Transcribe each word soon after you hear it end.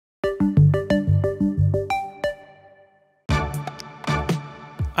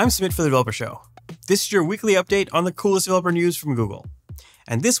I'm Sumit for the Developer Show. This is your weekly update on the coolest developer news from Google.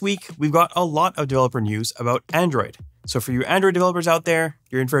 And this week, we've got a lot of developer news about Android. So for you Android developers out there,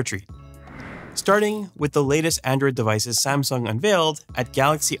 you're in for a treat. Starting with the latest Android devices Samsung unveiled at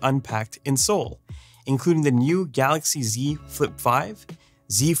Galaxy Unpacked in Seoul, including the new Galaxy Z Flip 5,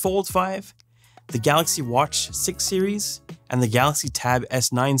 Z Fold 5, the Galaxy Watch 6 series, and the Galaxy Tab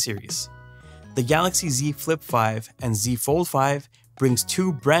S9 series. The Galaxy Z Flip 5 and Z Fold 5 brings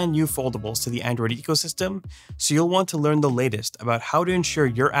two brand new foldables to the Android ecosystem, so you'll want to learn the latest about how to ensure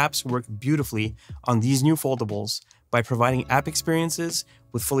your apps work beautifully on these new foldables by providing app experiences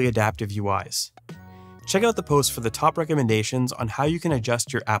with fully adaptive UIs. Check out the post for the top recommendations on how you can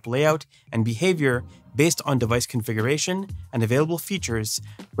adjust your app layout and behavior based on device configuration and available features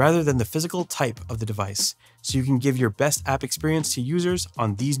rather than the physical type of the device, so you can give your best app experience to users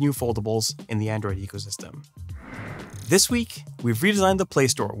on these new foldables in the Android ecosystem. This week, we've redesigned the Play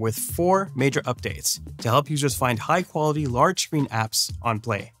Store with 4 major updates to help users find high-quality large-screen apps on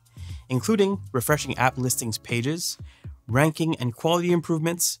Play, including refreshing app listings pages, ranking and quality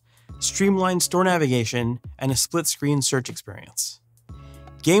improvements, streamlined store navigation, and a split-screen search experience.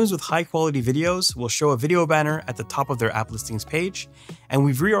 Games with high-quality videos will show a video banner at the top of their app listings page, and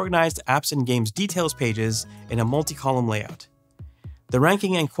we've reorganized apps and games details pages in a multi-column layout. The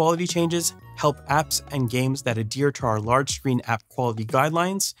ranking and quality changes help apps and games that adhere to our large-screen app quality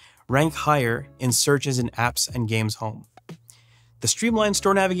guidelines rank higher in searches in Apps and Games Home. The streamlined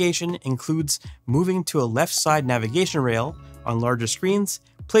store navigation includes moving to a left side navigation rail on larger screens,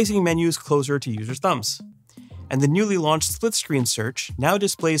 placing menus closer to users' thumbs. And the newly launched split-screen search now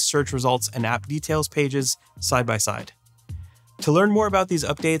displays search results and app details pages side by side. To learn more about these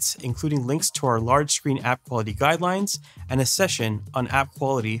updates, including links to our large-screen app quality guidelines and a session on app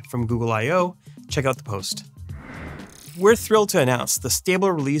quality from Google I/O, check out the post. We're thrilled to announce the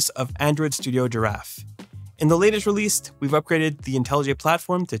stable release of Android Studio Giraffe. In the latest release, we've upgraded the IntelliJ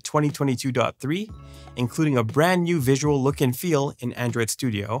platform to 2022.3, including a brand new visual look and feel in Android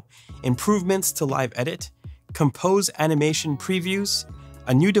Studio, improvements to Live Edit, Compose animation previews,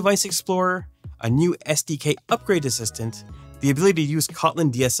 a new device explorer, a new SDK upgrade assistant, the ability to use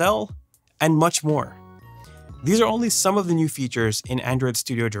Kotlin DSL, and much more. These are only some of the new features in Android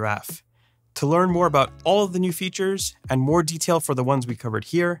Studio Giraffe. To learn more about all of the new features and more detail for the ones we covered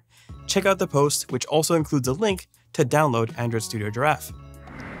here, check out the post, which also includes a link to download Android Studio Giraffe.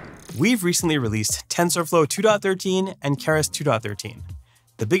 We've recently released Tensorflow 2.13 and Keras 2.13.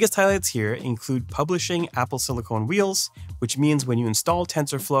 The biggest highlights here include publishing Apple Silicon wheels, which means when you install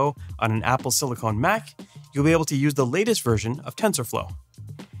Tensorflow on an Apple Silicon Mac, you'll be able to use the latest version of Tensorflow.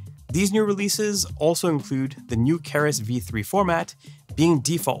 These new releases also include the new Keras v3 format being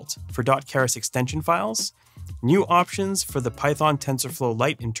default for .keras extension files, new options for the Python TensorFlow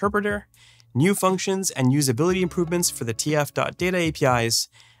Lite interpreter, new functions and usability improvements for the tf.data APIs,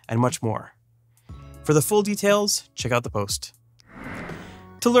 and much more. For the full details, check out the post.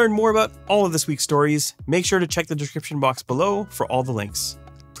 To learn more about all of this week's stories, make sure to check the description box below for all the links.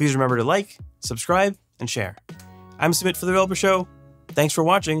 Please remember to like, subscribe, and share. I'm Sumit for the Developer Show. Thanks for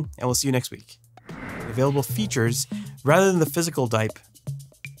watching, and we'll see you next week. Available features rather than the physical type.